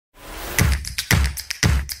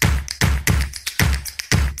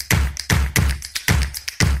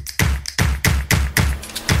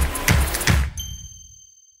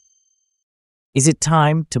Is it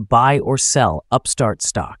time to buy or sell Upstart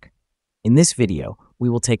stock? In this video, we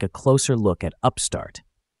will take a closer look at Upstart.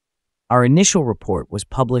 Our initial report was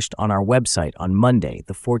published on our website on Monday,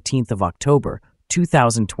 the 14th of October,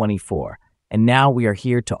 2024, and now we are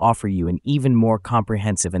here to offer you an even more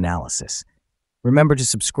comprehensive analysis. Remember to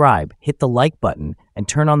subscribe, hit the like button, and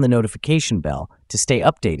turn on the notification bell to stay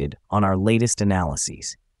updated on our latest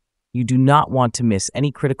analyses. You do not want to miss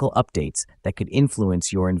any critical updates that could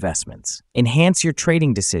influence your investments. Enhance your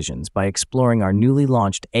trading decisions by exploring our newly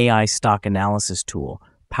launched AI stock analysis tool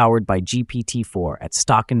powered by GPT-4 at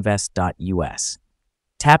StockInvest.us.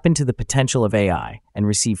 Tap into the potential of AI and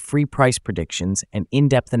receive free price predictions and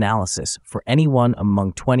in-depth analysis for any one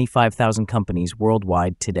among 25,000 companies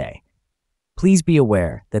worldwide today. Please be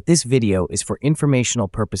aware that this video is for informational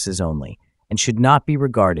purposes only and should not be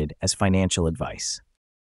regarded as financial advice.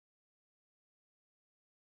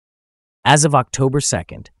 As of October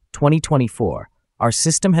 2nd, 2024, our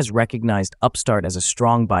system has recognized Upstart as a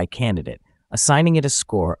strong buy candidate, assigning it a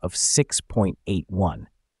score of 6.81.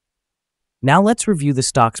 Now let's review the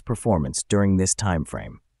stock's performance during this time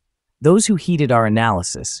frame. Those who heeded our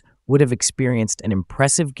analysis would have experienced an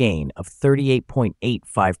impressive gain of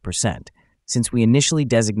 38.85% since we initially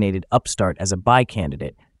designated Upstart as a buy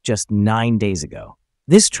candidate just 9 days ago.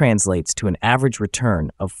 This translates to an average return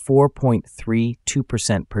of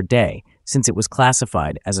 4.32% per day since it was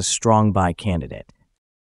classified as a strong buy candidate.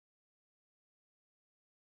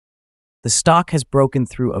 The stock has broken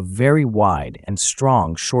through a very wide and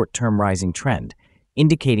strong short-term rising trend,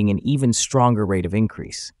 indicating an even stronger rate of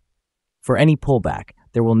increase. For any pullback,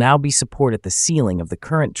 there will now be support at the ceiling of the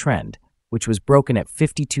current trend, which was broken at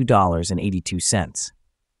 $52.82.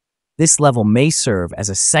 This level may serve as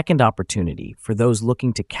a second opportunity for those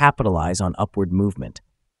looking to capitalize on upward movement.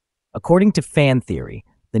 According to fan theory,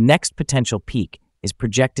 the next potential peak is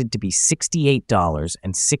projected to be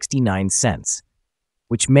 $68.69,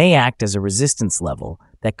 which may act as a resistance level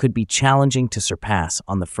that could be challenging to surpass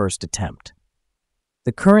on the first attempt.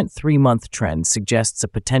 The current 3-month trend suggests a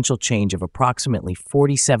potential change of approximately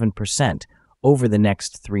 47% over the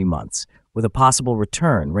next 3 months, with a possible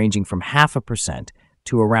return ranging from 0.5%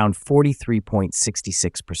 to around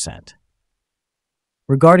 43.66%.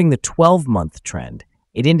 Regarding the 12-month trend,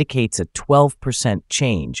 it indicates a 12%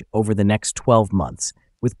 change over the next 12 months,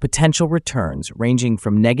 with potential returns ranging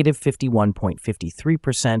from negative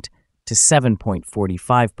 51.53% to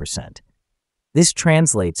 7.45%. This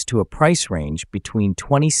translates to a price range between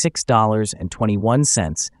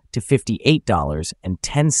 $26.21 to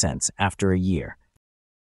 $58.10 after a year.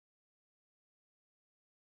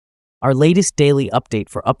 Our latest daily update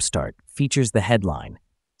for Upstart features the headline,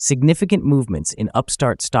 "Significant movements in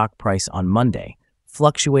Upstart stock price on Monday,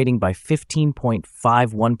 fluctuating by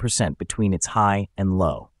 15.51% between its high and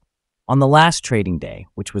low." On the last trading day,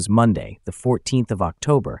 which was Monday, the 14th of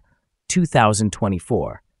October,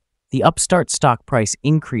 2024, the Upstart stock price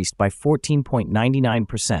increased by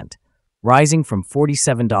 14.99%, rising from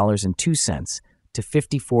 $47.02 to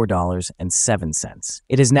 $54.07.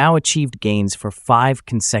 It has now achieved gains for 5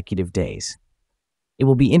 consecutive days. It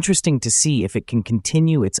will be interesting to see if it can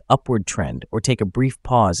continue its upward trend or take a brief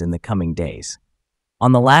pause in the coming days.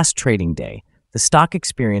 On the last trading day, the stock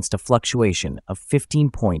experienced a fluctuation of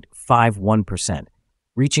 15.51%,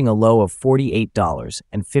 reaching a low of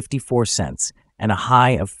 $48.54 and a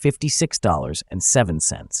high of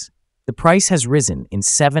 $56.07. The price has risen in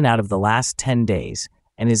 7 out of the last 10 days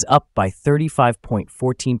and is up by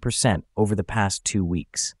 35.14% over the past 2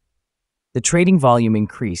 weeks. The trading volume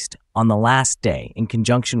increased on the last day in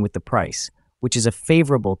conjunction with the price, which is a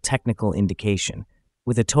favorable technical indication,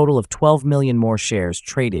 with a total of 12 million more shares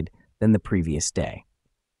traded than the previous day.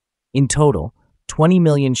 In total, 20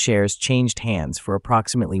 million shares changed hands for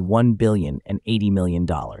approximately $1.08 billion.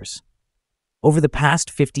 Over the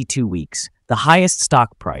past 52 weeks, the highest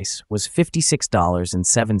stock price was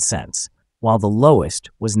 $56.07, while the lowest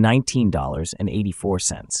was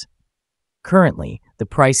 $19.84. Currently, the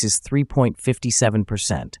price is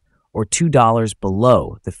 3.57%, or $2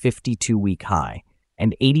 below the 52-week high,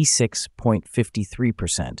 and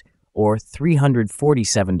 86.53%, or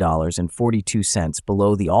 $347.42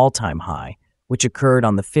 below the all-time high, which occurred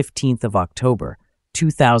on the 15th of October,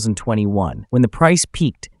 2021, when the price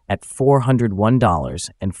peaked at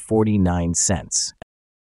 $401.49.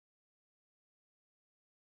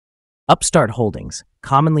 Upstart Holdings,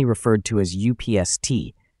 commonly referred to as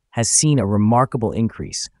UPST, has seen a remarkable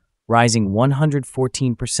increase, rising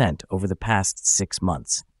 114% over the past 6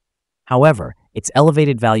 months. However, its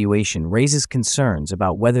elevated valuation raises concerns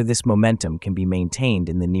about whether this momentum can be maintained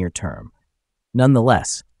in the near term.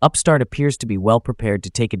 Nonetheless, Upstart appears to be well prepared to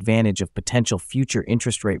take advantage of potential future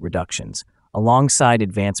interest rate reductions, alongside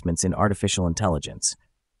advancements in artificial intelligence.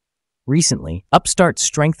 Recently, Upstart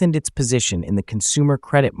strengthened its position in the consumer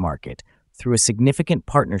credit market through a significant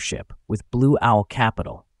partnership with Blue Owl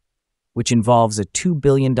Capital, which involves a $2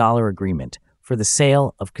 billion agreement for the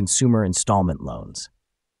sale of consumer installment loans.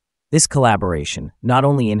 This collaboration not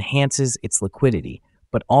only enhances its liquidity,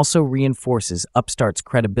 but also reinforces Upstart's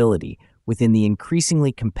credibility within the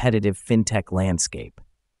increasingly competitive fintech landscape.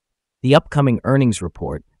 The upcoming earnings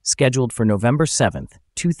report, scheduled for November 7,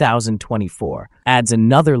 2024, adds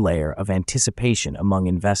another layer of anticipation among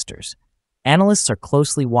investors. Analysts are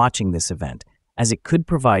closely watching this event, as it could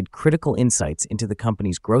provide critical insights into the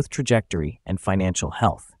company's growth trajectory and financial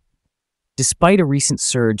health. Despite a recent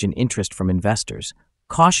surge in interest from investors,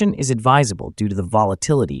 caution is advisable due to the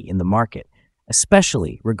volatility in the market,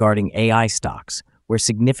 especially regarding AI stocks, where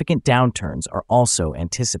significant downturns are also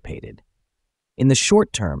anticipated. In the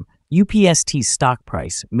short term, UPST's stock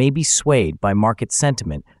price may be swayed by market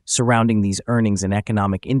sentiment surrounding these earnings and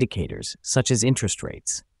economic indicators, such as interest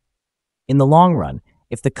rates. In the long run,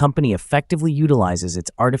 if the company effectively utilizes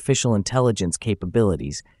its artificial intelligence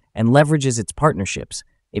capabilities and leverages its partnerships,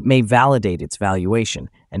 it may validate its valuation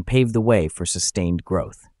and pave the way for sustained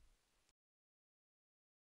growth.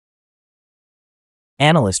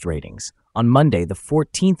 Analyst ratings. On Monday, the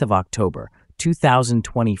 14th of October,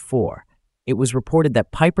 2024, it was reported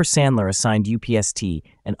that Piper Sandler assigned UPST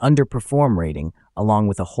an underperform rating along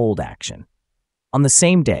with a hold action. On the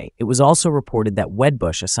same day, it was also reported that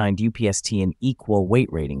Wedbush assigned UPST an equal weight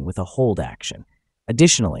rating with a hold action.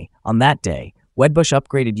 Additionally, on that day, Wedbush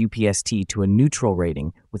upgraded UPST to a neutral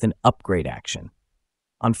rating with an upgrade action.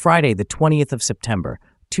 On Friday, the 20th of September,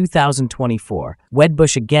 2024,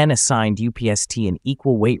 Wedbush again assigned UPST an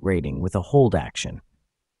equal weight rating with a hold action.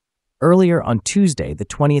 Earlier on Tuesday, the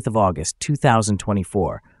 20th of August,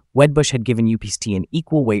 2024, Wedbush had given UPST an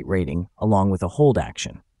equal weight rating along with a hold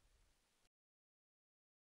action.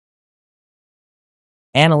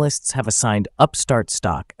 Analysts have assigned Upstart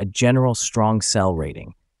stock a general strong sell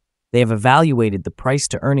rating. They have evaluated the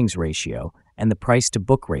price-to-earnings ratio and the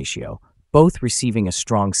price-to-book ratio, both receiving a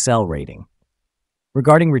strong sell rating.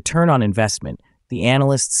 Regarding return on investment, the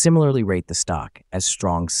analysts similarly rate the stock as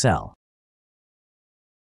strong sell.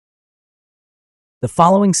 The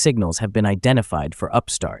following signals have been identified for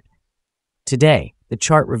Upstart. Today, the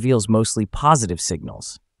chart reveals mostly positive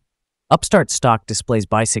signals. Upstart stock displays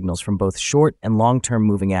buy signals from both short and long-term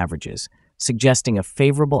moving averages, suggesting a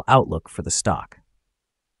favorable outlook for the stock.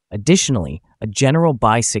 Additionally, a general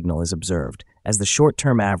buy signal is observed as the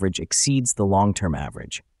short-term average exceeds the long-term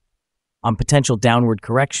average. On potential downward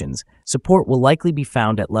corrections, support will likely be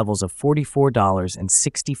found at levels of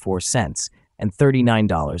 $44.64 and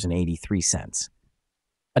 $39.83.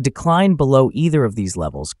 A decline below either of these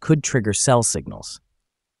levels could trigger sell signals.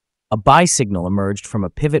 A buy signal emerged from a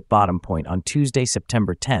pivot bottom point on Tuesday,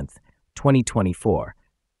 September 10, 2024,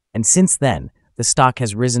 and since then, the stock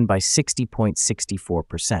has risen by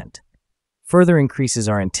 60.64%. Further increases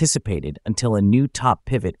are anticipated until a new top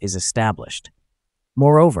pivot is established.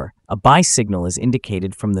 Moreover, a buy signal is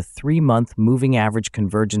indicated from the 3-month Moving Average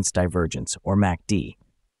Convergence Divergence, or MACD.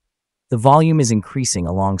 The volume is increasing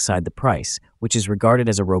alongside the price, which is regarded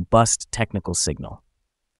as a robust technical signal.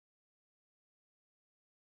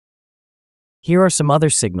 Here are some other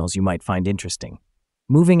signals you might find interesting.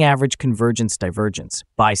 Moving Average Convergence Divergence,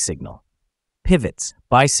 buy signal. Pivots,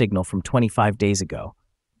 buy signal from 25 days ago.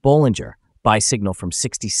 Bollinger, buy signal from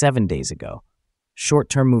 67 days ago.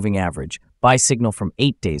 Short-term moving average, buy signal from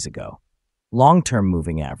 8 days ago. Long-term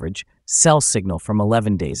moving average, sell signal from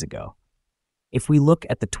 11 days ago. If we look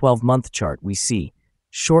at the 12-month chart, we see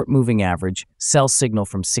short moving average, sell signal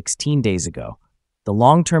from 16 days ago. The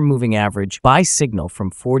long-term moving average, buy signal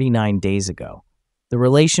from 49 days ago. The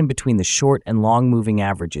relation between the short and long moving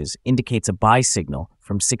averages indicates a buy signal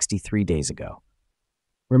from 63 days ago.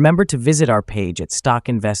 Remember to visit our page at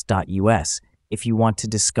StockInvest.us if you want to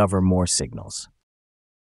discover more signals.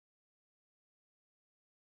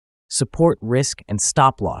 Support, risk, and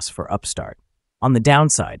stop loss for Upstart. On the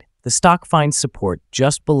downside, the stock finds support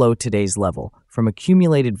just below today's level from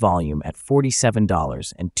accumulated volume at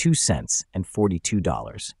 $47.02 and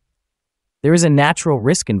 $42. There is a natural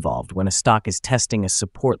risk involved when a stock is testing a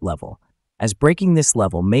support level, as breaking this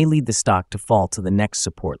level may lead the stock to fall to the next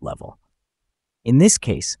support level. In this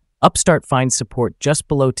case, Upstart finds support just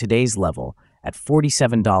below today's level at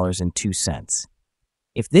 $47.02.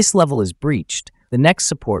 If this level is breached, the next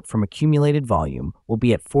support from accumulated volume will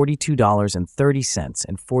be at $42.30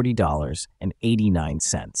 and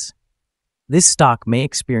 $40.89. This stock may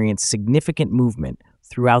experience significant movement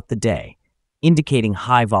throughout the day, indicating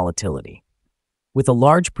high volatility. With a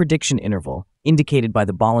large prediction interval, indicated by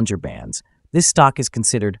the Bollinger Bands, this stock is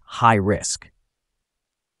considered high risk.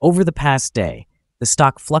 Over the past day, the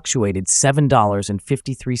stock fluctuated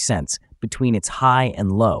 $7.53 between its high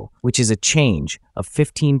and low, which is a change of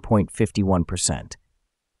 15.51%.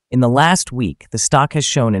 In the last week, the stock has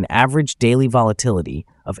shown an average daily volatility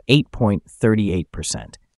of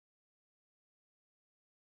 8.38%.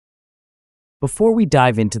 Before we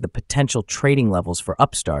dive into the potential trading levels for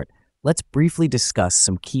Upstart, let's briefly discuss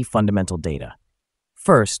some key fundamental data.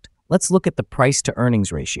 First, let's look at the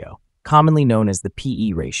price-to-earnings ratio, commonly known as the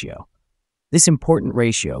PE ratio. This important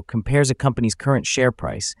ratio compares a company's current share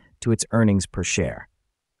price to its earnings per share.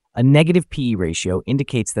 A negative PE ratio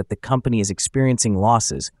indicates that the company is experiencing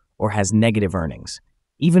losses or has negative earnings.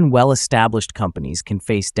 Even well-established companies can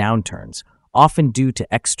face downturns, often due to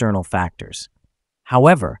external factors.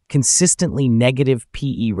 However, consistently negative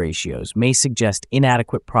PE ratios may suggest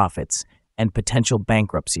inadequate profits and potential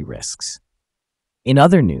bankruptcy risks. In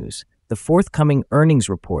other news, the forthcoming earnings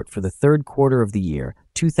report for the third quarter of the year,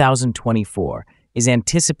 2024, is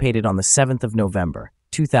anticipated on the 7th of November,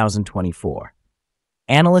 2024.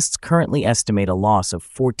 Analysts currently estimate a loss of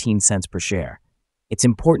 14 cents per share. It's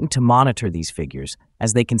important to monitor these figures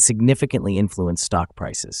as they can significantly influence stock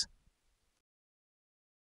prices.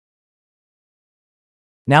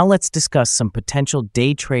 Now let's discuss some potential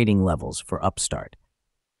day trading levels for Upstart.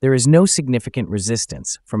 There is no significant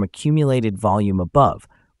resistance from accumulated volume above,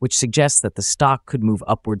 which suggests that the stock could move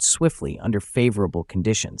upwards swiftly under favorable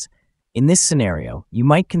conditions. In this scenario, you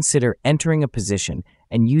might consider entering a position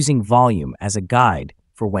and using volume as a guide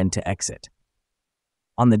for when to exit.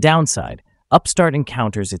 On the downside, Upstart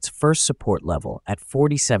encounters its first support level at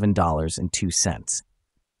 $47.02.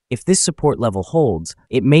 If this support level holds,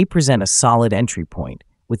 it may present a solid entry point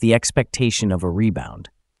with the expectation of a rebound.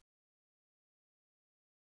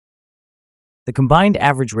 The combined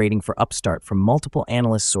average rating for Upstart from multiple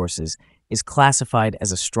analyst sources is classified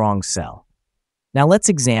as a strong sell. Now let's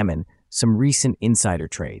examine some recent insider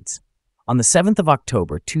trades. On the 7th of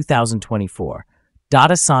October 2024,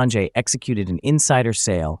 Data Sanjay executed an insider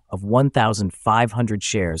sale of 1,500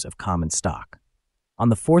 shares of common stock. On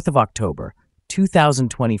the 4th of October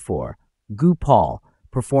 2024, Gopal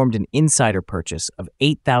performed an insider purchase of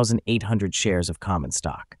 8,800 shares of common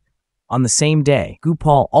stock. On the same day,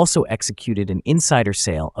 Gopal also executed an insider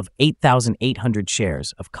sale of 8,800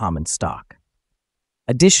 shares of common stock.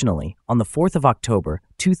 Additionally, on the 4th of October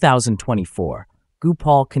 2024,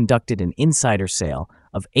 Gopal conducted an insider sale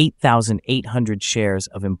of 8,800 shares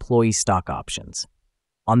of employee stock options.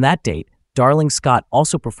 On that date, Darling Scott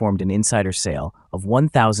also performed an insider sale of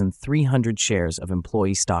 1,300 shares of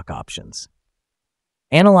employee stock options.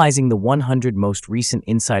 Analyzing the 100 most recent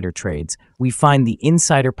insider trades, we find the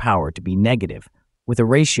insider power to be negative, with a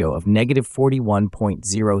ratio of negative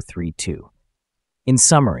 41.032. In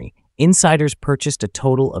summary, insiders purchased a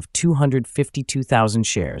total of 252,000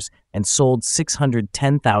 shares and sold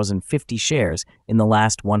 610,050 shares in the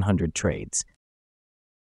last 100 trades.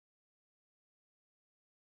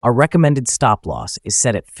 Our recommended stop loss is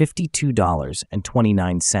set at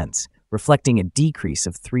 $52.29, reflecting a decrease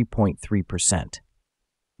of 3.3%.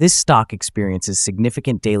 This stock experiences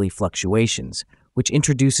significant daily fluctuations, which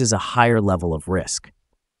introduces a higher level of risk.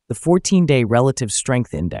 The 14-day relative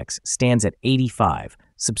strength index stands at 85,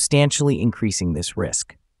 substantially increasing this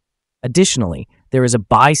risk. Additionally, there is a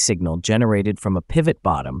buy signal generated from a pivot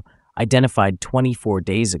bottom identified 24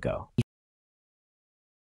 days ago.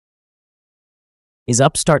 Is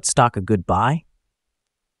Upstart stock a good buy?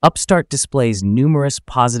 Upstart displays numerous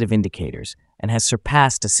positive indicators and has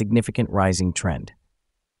surpassed a significant rising trend.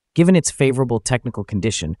 Given its favorable technical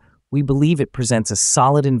condition, we believe it presents a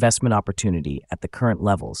solid investment opportunity at the current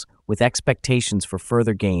levels, with expectations for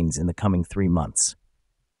further gains in the coming 3 months.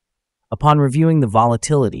 Upon reviewing the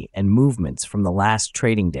volatility and movements from the last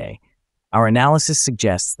trading day, our analysis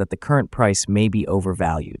suggests that the current price may be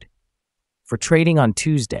overvalued. For trading on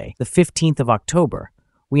Tuesday, the 15th of October,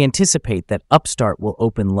 we anticipate that Upstart will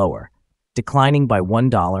open lower, declining by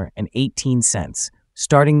 $1.18,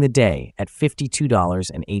 starting the day at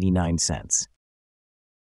 $52.89.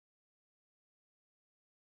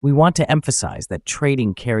 We want to emphasize that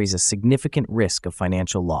trading carries a significant risk of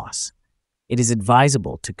financial loss. It is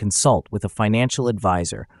advisable to consult with a financial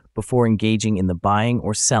advisor before engaging in the buying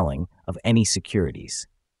or selling of any securities.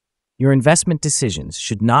 Your investment decisions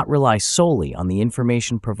should not rely solely on the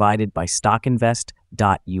information provided by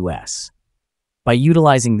StockInvest.us. By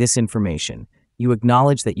utilizing this information, you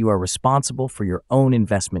acknowledge that you are responsible for your own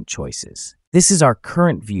investment choices. This is our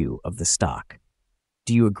current view of the stock.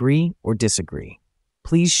 Do you agree or disagree?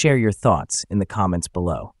 Please share your thoughts in the comments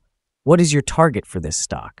below. What is your target for this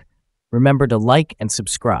stock? Remember to like and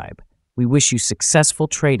subscribe. We wish you successful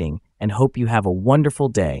trading and hope you have a wonderful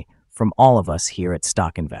day from all of us here at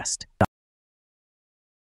Stock Invest.